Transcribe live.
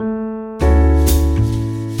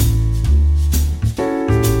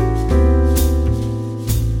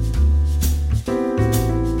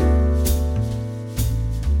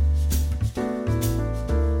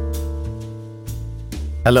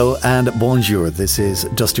Hello and bonjour. This is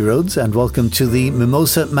Dusty Rhodes and welcome to the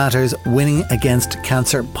Mimosa Matters Winning Against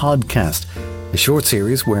Cancer podcast, a short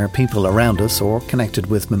series where people around us or connected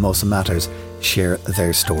with Mimosa Matters share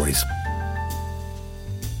their stories.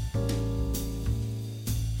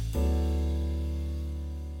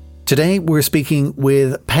 Today we're speaking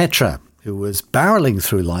with Petra, who was barreling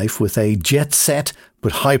through life with a jet-set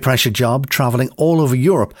but high-pressure job travelling all over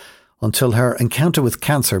Europe until her encounter with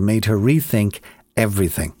cancer made her rethink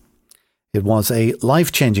everything. It was a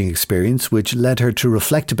life-changing experience which led her to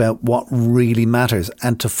reflect about what really matters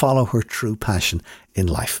and to follow her true passion in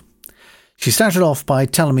life. She started off by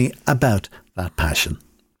telling me about that passion.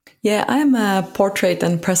 Yeah, I'm a portrait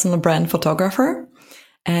and personal brand photographer,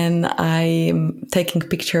 and I'm taking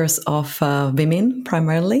pictures of women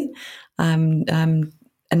primarily. And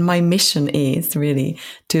my mission is really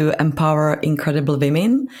to empower incredible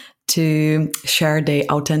women to share their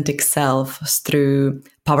authentic selves through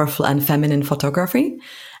powerful and feminine photography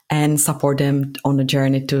and support them on the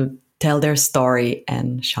journey to tell their story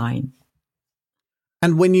and shine.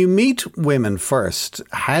 And when you meet women first,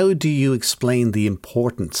 how do you explain the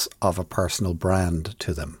importance of a personal brand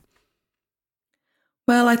to them?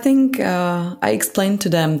 Well, I think I explained to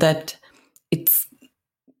them that it's,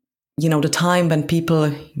 the time when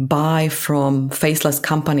people buy from faceless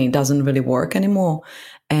company doesn't really work anymore.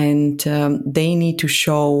 And they need to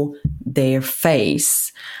show their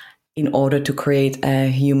face in order to create a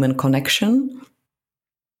human connection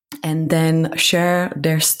and then share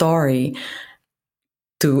their story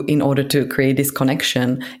in order to create this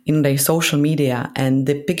connection in their social media. And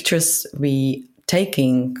the pictures we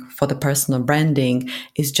taking for the personal branding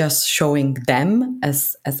is just showing them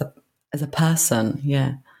as a person.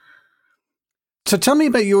 Yeah. So tell me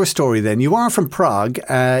about your story then. You are from Prague.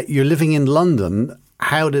 You're living in London.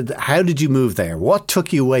 How did you move there? What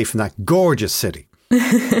took you away from that gorgeous city?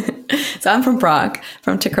 So I'm from Prague,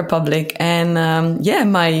 from Czech Republic, and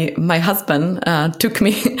my husband took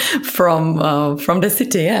me from the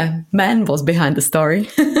city. Yeah, man was behind the story.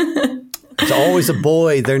 It's always a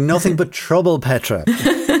boy. They're nothing but trouble, Petra.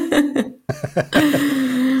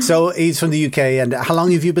 So he's from the UK, and how long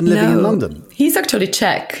have you been living in London? He's actually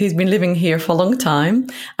Czech. He's been living here for a long time.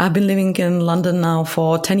 I've been living in London now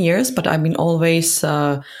for 10 years, but I've been always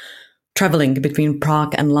traveling between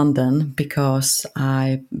Prague and London because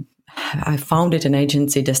I founded an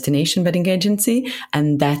agency, Destination Wedding Agency,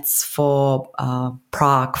 and that's for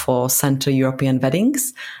Prague, for Central European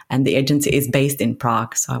weddings. And the agency is based in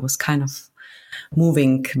Prague. So I was kind of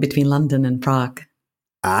moving between London and Prague.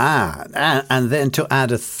 And then to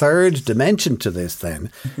add a third dimension to this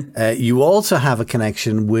then, you also have a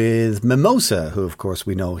connection with Mimosa, who of course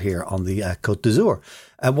we know here on the Côte d'Azur.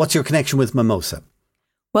 What's your connection with Mimosa?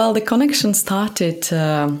 Well, the connection started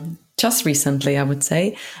just recently, I would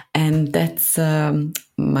say, and that's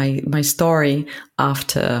my story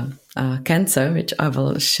after cancer, which I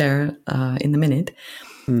will share in a minute.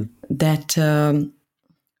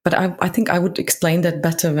 But I think I would explain that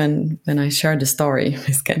better when I share the story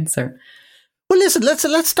with cancer. Well, listen,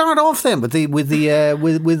 let's start off then with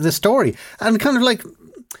the story, and kind of like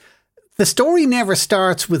the story never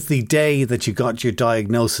starts with the day that you got your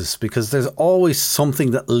diagnosis, because there's always something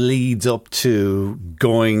that leads up to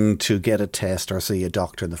going to get a test or see a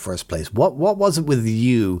doctor in the first place. What was it with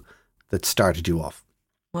you that started you off?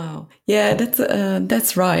 Wow, yeah,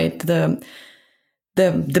 that's right.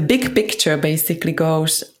 The big picture basically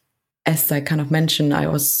goes, as I kind of mentioned,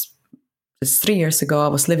 3 years ago, I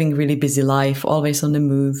was living a really busy life, always on the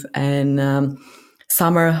move. And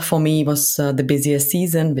summer for me was the busiest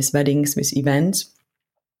season with weddings, with events.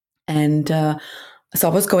 And so I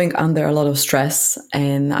was going under a lot of stress,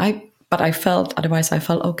 but I felt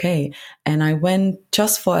okay. And I went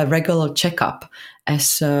just for a regular checkup,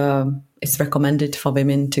 as it's recommended for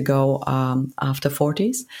women to go after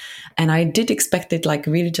 40s. And I did expect it like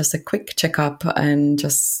really just a quick checkup and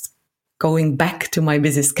just going back to my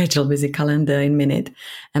busy schedule, busy calendar in a minute.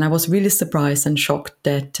 And I was really surprised and shocked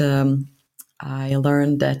that I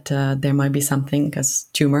learned that there might be something as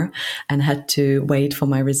tumor and had to wait for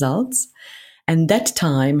my results. And that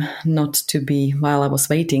time, while I was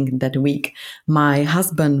waiting that week, my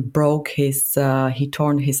husband he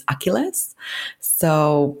torn his Achilles.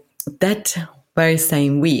 So that very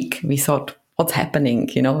same week, we thought, what's happening?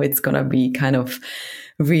 It's going to be kind of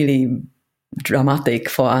really dramatic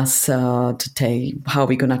for us to take how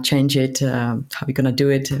we're going to change it, how we're going to do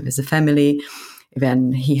it as a family.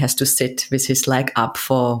 When he has to sit with his leg up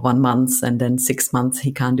for 1 month and then 6 months,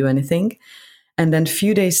 he can't do anything. And then a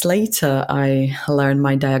few days later, I learned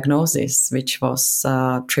my diagnosis, which was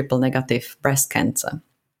triple negative breast cancer.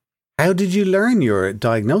 How did you learn your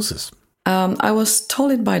diagnosis? I was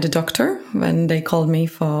told it by the doctor when they called me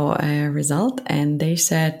for a result, and they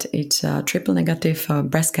said it's a triple negative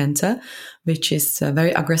breast cancer, which is a very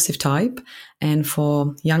aggressive type. And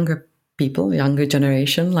for younger people, younger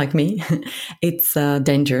generation like me, it's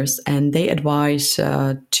dangerous. And they advise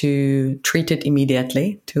to treat it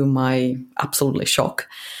immediately, to my absolutely shock.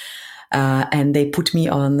 And they put me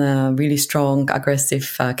on a really strong,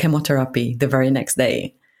 aggressive chemotherapy the very next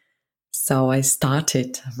day. So I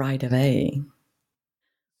started right away.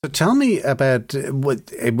 So tell me about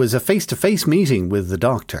what it was, a face-to-face meeting with the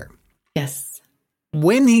doctor. Yes.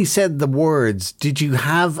 When he said the words, did you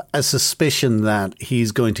have a suspicion that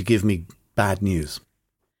he's going to give me bad news?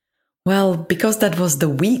 Well, because that was the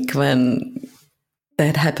week when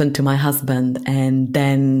that happened to my husband. And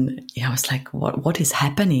then I was like, what is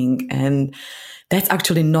happening? And that's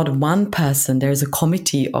actually not one person. There's a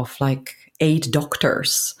committee of like 8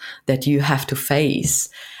 doctors that you have to face,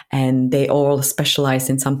 and they all specialize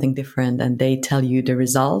in something different, and they tell you the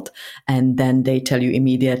result, and then they tell you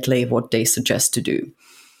immediately what they suggest to do,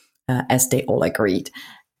 as they all agreed.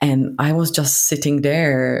 And I was just sitting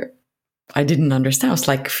there. I didn't understand. I was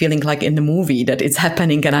like feeling like in the movie that it's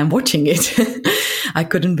happening and I'm watching it. I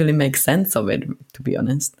couldn't really make sense of it, to be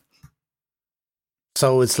honest.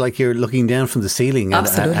 So it's like you're looking down from the ceiling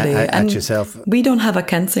at yourself. We don't have a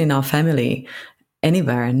cancer in our family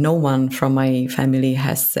anywhere. No one from my family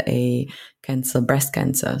has a cancer, breast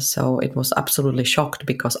cancer. So it was absolutely shocked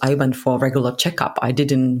because I went for a regular checkup. I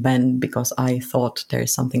didn't went because I thought there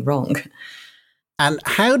is something wrong. And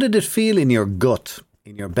how did it feel in your gut,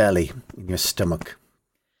 in your belly, in your stomach?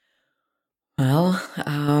 Well,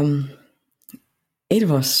 it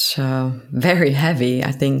was very heavy.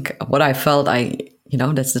 I think what I felt,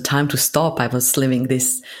 that's the time to stop. I was living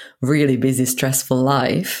this really busy, stressful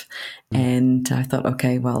life. And I thought,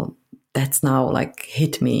 okay, well, that's now like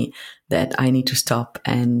hit me that I need to stop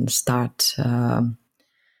and start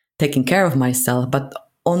taking care of myself. But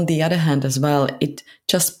on the other hand as well, it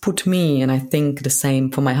just put me, and I think the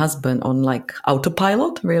same for my husband, on like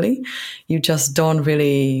autopilot, really. You just don't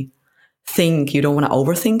really think, you don't want to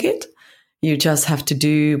overthink it. You just have to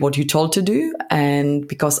do what you're told to do. And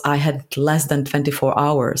because I had less than 24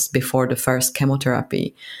 hours before the first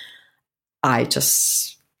chemotherapy, I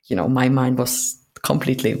just, my mind was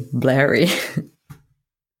completely blurry.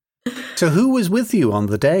 So who was with you on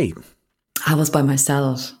the day? I was by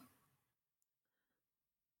myself.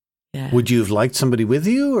 Yeah. Would you have liked somebody with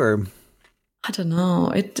you, or? I don't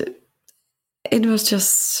know. It was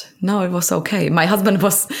just, no, it was okay. My husband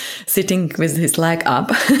was sitting with his leg up.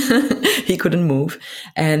 He couldn't move.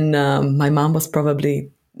 And my mom was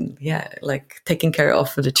probably, like taking care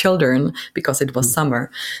of the children because it was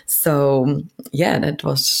summer. So, it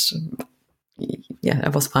was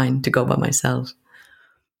fine to go by myself.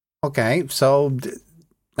 Okay. So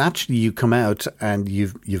naturally you come out and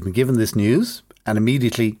you've been given this news, and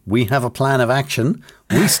immediately we have a plan of action.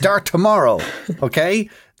 We start tomorrow. Okay.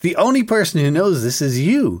 The only person who knows this is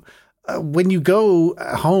you. When you go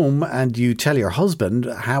home and you tell your husband,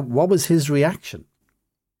 what was his reaction?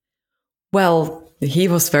 Well, he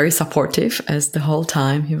was very supportive as the whole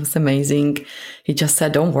time. He was amazing. He just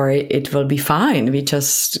said, don't worry, it will be fine. We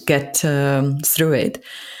just get through it.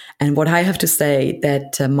 And what I have to say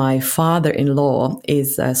that my father-in-law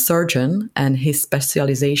is a surgeon, and his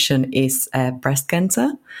specialization is breast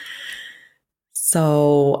cancer.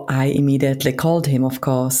 So I immediately called him, of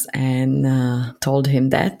course, and told him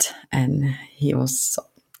that. And he was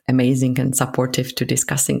amazing and supportive to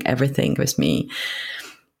discussing everything with me.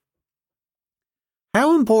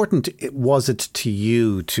 How important was it to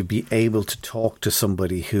you to be able to talk to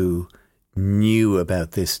somebody who knew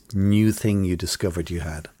about this new thing you discovered you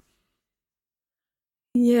had?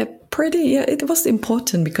 Yeah, it was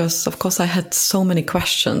important because, of course, I had so many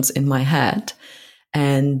questions in my head.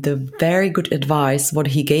 And the very good advice, what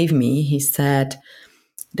he gave me, he said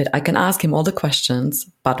that I can ask him all the questions,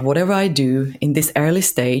 but whatever I do in this early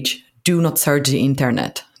stage, do not search the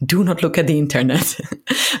internet. Do not look at the internet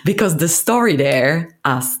because the story there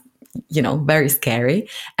is, very scary.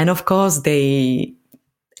 And of course,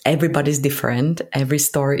 everybody's different. Every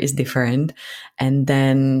story is different. And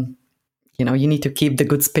then, you need to keep the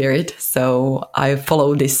good spirit. So I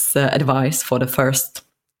follow this advice for the first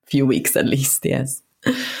few weeks at least, yes.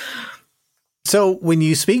 So when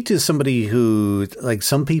you speak to somebody who, like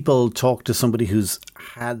some people talk to somebody who's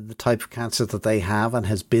had the type of cancer that they have and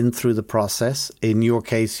has been through the process. In your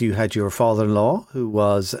case, you had your father-in-law who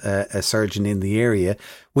was a surgeon in the area.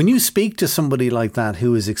 When you speak to somebody like that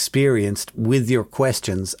who is experienced with your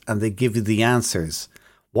questions and they give you the answers,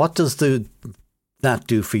 what does the that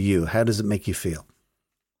do for you? How does it make you feel?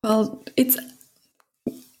 Well,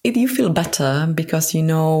 you feel better because you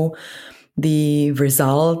know the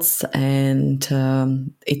results, and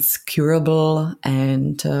it's curable,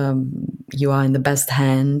 and you are in the best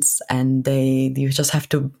hands, and you just have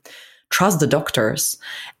to trust the doctors.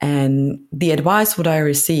 And the advice what I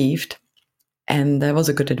received, and that was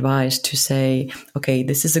a good advice, to say, okay,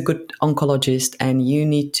 this is a good oncologist and you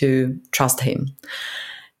need to trust him.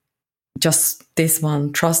 Just this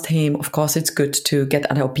one, trust him. Of course, it's good to get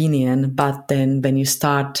an opinion, but then when you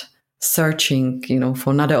start searching,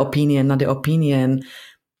 for another opinion,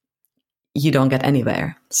 you don't get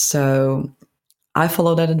anywhere. So I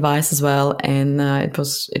followed that advice as well, and it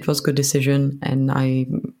was a good decision, and I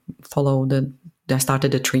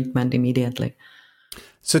started the treatment immediately.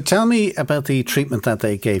 So tell me about the treatment that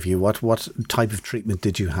they gave you. What type of treatment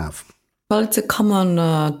did you have? Well, it's a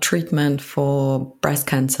common treatment for breast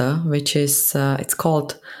cancer, which is, it's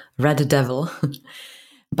called Red Devil,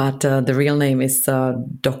 but the real name is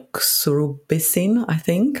doxorubicin, I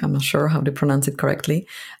think. I'm not sure how to pronounce it correctly.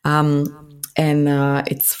 And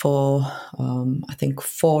it's for, I think,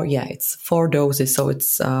 it's 4 doses. So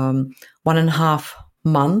it's 1.5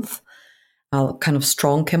 months, kind of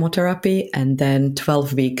strong chemotherapy, and then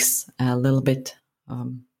 12 weeks, a little bit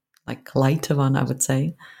like lighter one, I would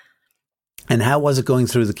say. And how was it going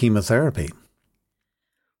through the chemotherapy?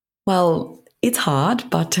 Well, it's hard,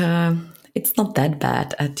 but it's not that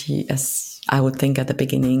bad as I would think at the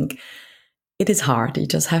beginning. It is hard. You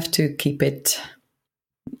just have to keep it,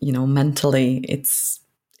 mentally. It's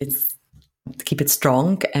keep it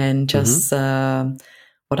strong, and just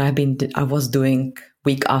what I was doing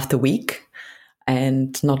week after week,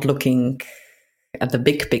 and not looking at the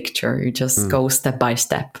big picture. You just go step by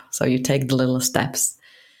step. So you take the little steps.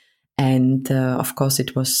 And of course,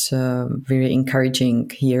 it was very encouraging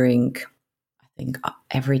hearing, I think,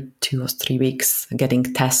 every 2 or 3 weeks, getting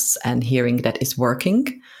tests and hearing that it's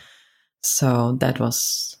working. So that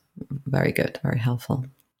was very good, very helpful.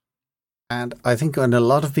 And I think when a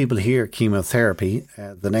lot of people hear chemotherapy,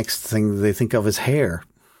 the next thing they think of is hair.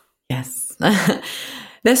 Yes,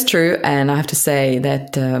 that's true. And I have to say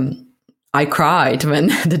that I cried when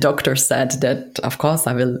the doctor said that, of course,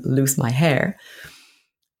 I will lose my hair.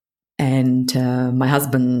 And my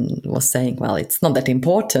husband was saying, well, it's not that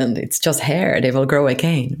important. It's just hair. They will grow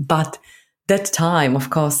again. But that time, of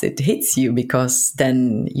course, it hits you, because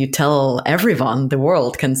then you tell everyone, the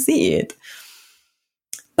world can see it.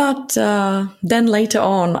 But then later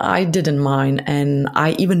on, I didn't mind. And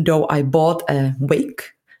even though I bought a wig,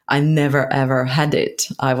 I never, ever had it.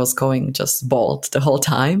 I was going just bald the whole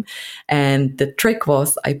time. And the trick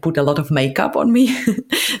was I put a lot of makeup on me.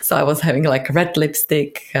 So I was having like red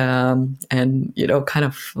lipstick and, kind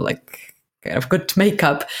of good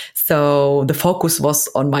makeup. So the focus was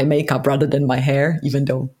on my makeup rather than my hair, even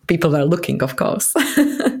though people were looking, of course.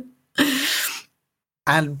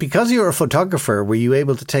 And because you're a photographer, were you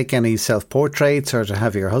able to take any self-portraits or to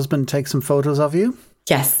have your husband take some photos of you?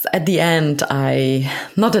 Yes, at the end,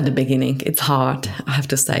 not at the beginning. It's hard, I have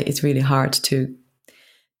to say. It's really hard to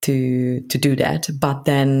do that. But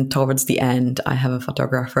then towards the end, I have a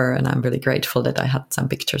photographer, and I'm really grateful that I had some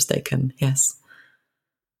pictures taken. Yes.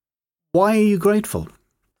 Why are you grateful?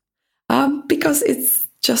 Because it's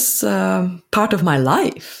just part of my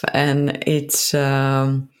life, and it's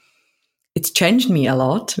changed me a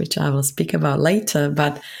lot, which I will speak about later.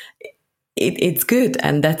 But it's good,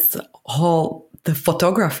 and that's all the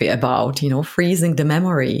photography about, freezing the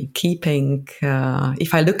memory, keeping,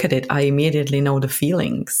 if I look at it, I immediately know the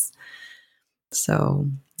feelings. So,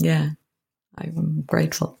 yeah, I'm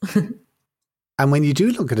grateful. And when you do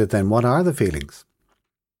look at it, then what are the feelings?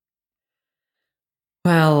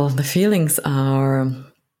 Well, the feelings are,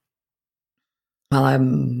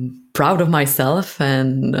 I'm proud of myself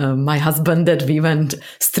and my husband that we went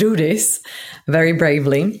through this very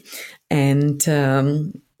bravely. And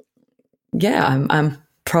I'm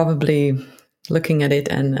probably looking at it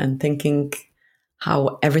and thinking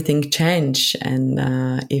how everything changed.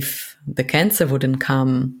 And if the cancer wouldn't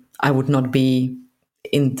come, I would not be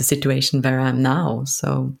in the situation where I'm now.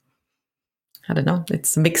 So I don't know.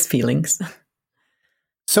 It's mixed feelings.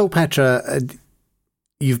 So Petra,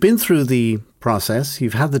 you've been through the process.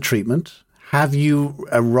 You've had the treatment. Have you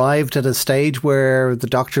arrived at a stage where the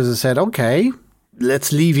doctors have said, okay,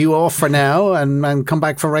 let's leave you off for now and come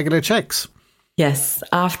back for regular checks? Yes,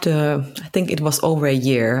 after, I think it was over a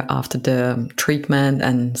year after the treatment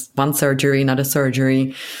and one surgery, another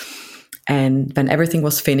surgery. And when everything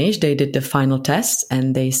was finished, they did the final test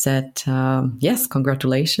and they said, yes,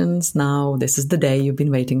 congratulations. Now this is the day you've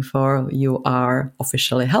been waiting for. You are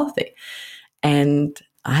officially healthy. And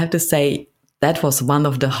I have to say, that was one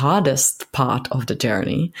of the hardest part of the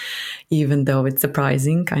journey, even though it's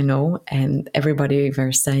surprising, I know. And everybody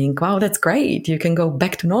were saying, wow, that's great. You can go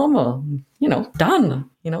back to normal, done,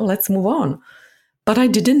 let's move on. But I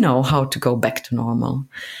didn't know how to go back to normal.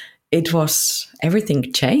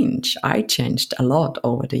 Everything changed. I changed a lot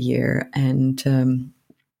over the year. And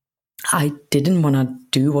I didn't want to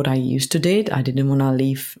do what I used to do. I didn't want to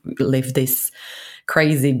live this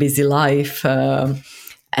crazy, busy life. I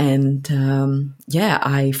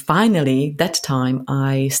finally, that time,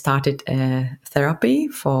 I started a therapy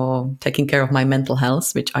for taking care of my mental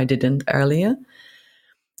health, which I didn't earlier.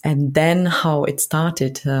 And then how it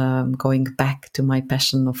started, going back to my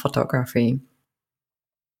passion of photography.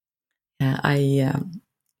 I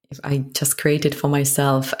just created for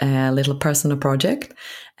myself a little personal project,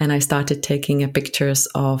 and I started taking pictures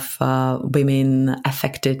of women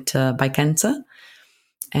affected by cancer.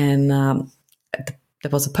 And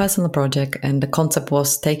there was a personal project, and the concept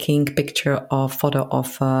was taking photo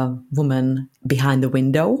of a woman behind the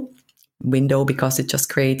window because it just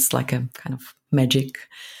creates like a kind of magic.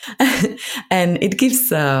 And it gives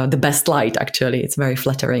the best light, actually. It's very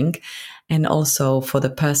flattering. And also for the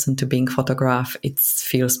person to being photographed, it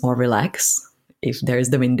feels more relaxed. If there is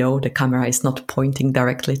the window, the camera is not pointing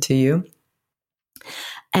directly to you.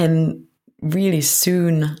 And really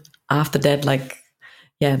soon after that,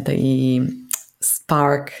 the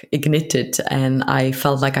spark ignited, and I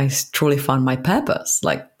felt like I truly found my purpose,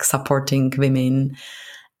 like supporting women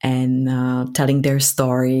and telling their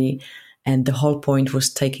story. And the whole point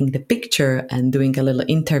was taking the picture and doing a little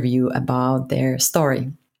interview about their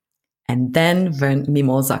story. And then when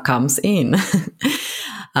Mimosa comes in,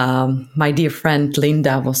 my dear friend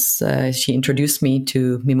Linda she introduced me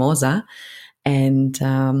to Mimosa. And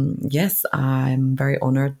yes, I'm very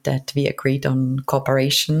honored that we agreed on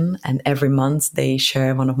cooperation. And every month they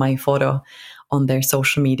share one of my photo on their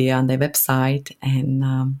social media, on their website. And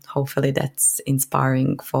hopefully that's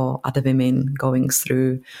inspiring for other women going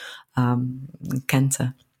through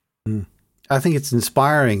cancer. I think it's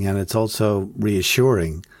inspiring, and it's also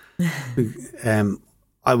reassuring.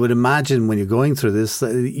 I would imagine when you're going through this,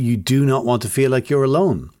 you do not want to feel like you're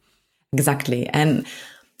alone. Exactly. And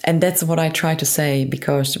that's what I try to say,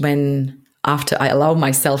 because after I allow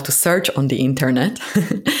myself to search on the internet,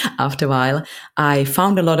 after a while, I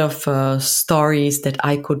found a lot of stories that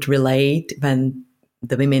I could relate when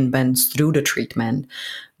the women went through the treatment.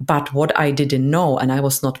 But what I didn't know, and I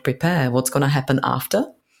was not prepared, what's going to happen after.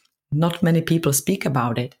 Not many people speak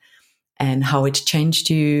about it, and how it changed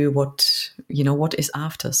you, what is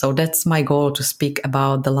after. So that's my goal, to speak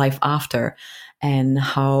about the life after and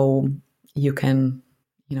how you can,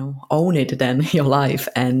 own it then, your life,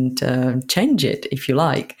 and change it if you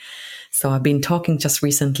like. So I've been talking just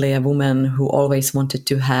recently, a woman who always wanted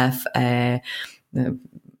to have a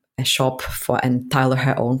shop and tailor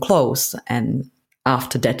her own clothes. And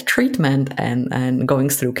after that treatment and going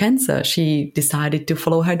through cancer, she decided to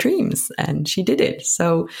follow her dreams, and she did it.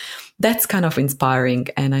 So that's kind of inspiring.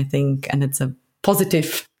 And I think, and it's a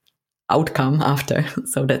positive outcome after.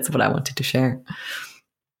 So that's what I wanted to share.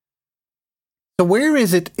 So where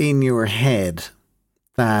is it in your head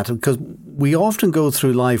that, because we often go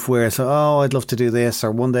through life where it's, I'd love to do this,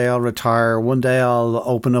 or one day I'll retire, one day I'll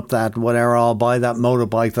open up that, whatever, I'll buy that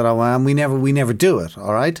motorbike that I want. We never do it.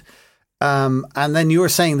 All right. And then you're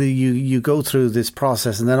saying that you go through this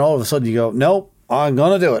process, and then all of a sudden you go, no, I'm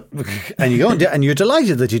going to do it. And you go and do it, and you're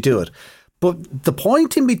delighted that you do it. But the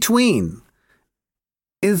point in between,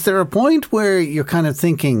 is there a point where you're kind of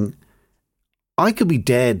thinking, I could be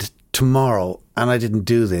dead tomorrow and I didn't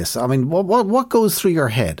do this? I mean, what goes through your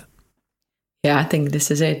head? Yeah, I think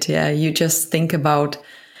this is it. Yeah, you just think about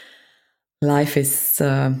life is,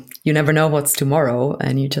 you never know what's tomorrow,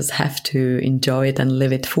 and you just have to enjoy it and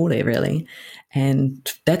live it fully, really.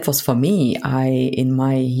 And that was for me. In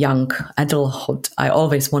my young adulthood, I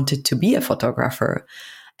always wanted to be a photographer.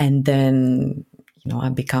 And then, I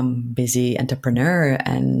become busy entrepreneur,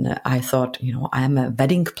 and I thought, I am a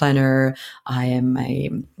wedding planner. I am a,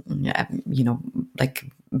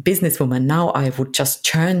 businesswoman. Now I would just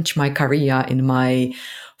change my career in my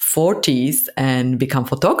 40s and become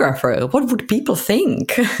photographer. What would people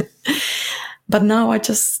think? But now I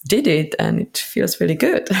just did it, and it feels really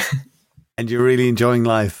good. And you're really enjoying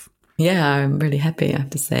life. Yeah, I'm really happy, I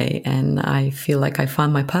have to say. And I feel like I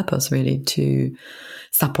found my purpose, really, to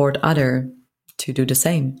support others to do the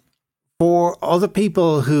same. For other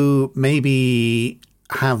people who maybe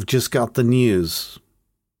have just got the news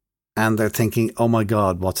and they're thinking, oh my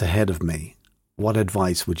God, what's ahead of me? What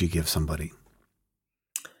advice would you give somebody?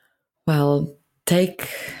 Well, take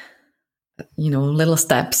little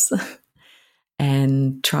steps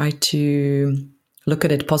and try to look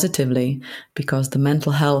at it positively, because the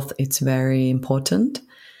mental health, it's very important.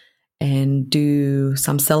 And do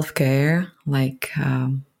some self-care, like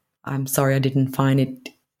I'm sorry I didn't find it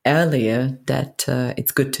earlier, that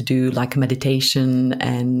it's good to do like meditation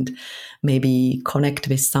and maybe connect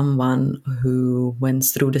with someone who went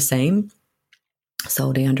through the same,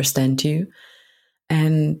 so they understand you.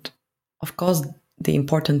 And of course, the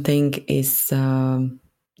important thing is,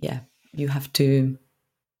 you have to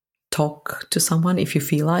talk to someone if you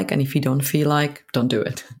feel like, and if you don't feel like, don't do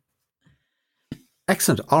it.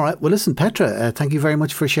 Excellent. All right. Well, listen, Petra, thank you very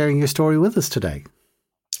much for sharing your story with us today.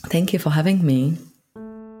 Thank you for having me.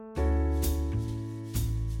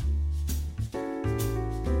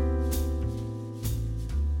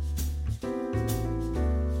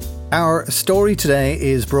 Our story today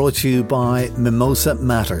is brought to you by Mimosa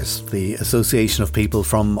Matters, the association of people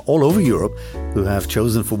from all over Europe who have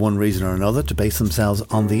chosen for one reason or another to base themselves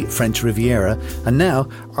on the French Riviera and now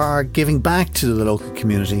are giving back to the local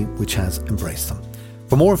community which has embraced them.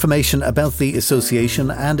 For more information about the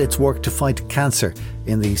association and its work to fight cancer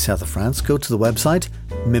in the south of France, go to the website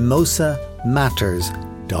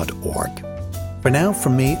mimosamatters.org. For now,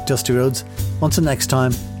 from me, Dusty Rhodes, until next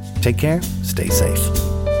time, take care, stay safe.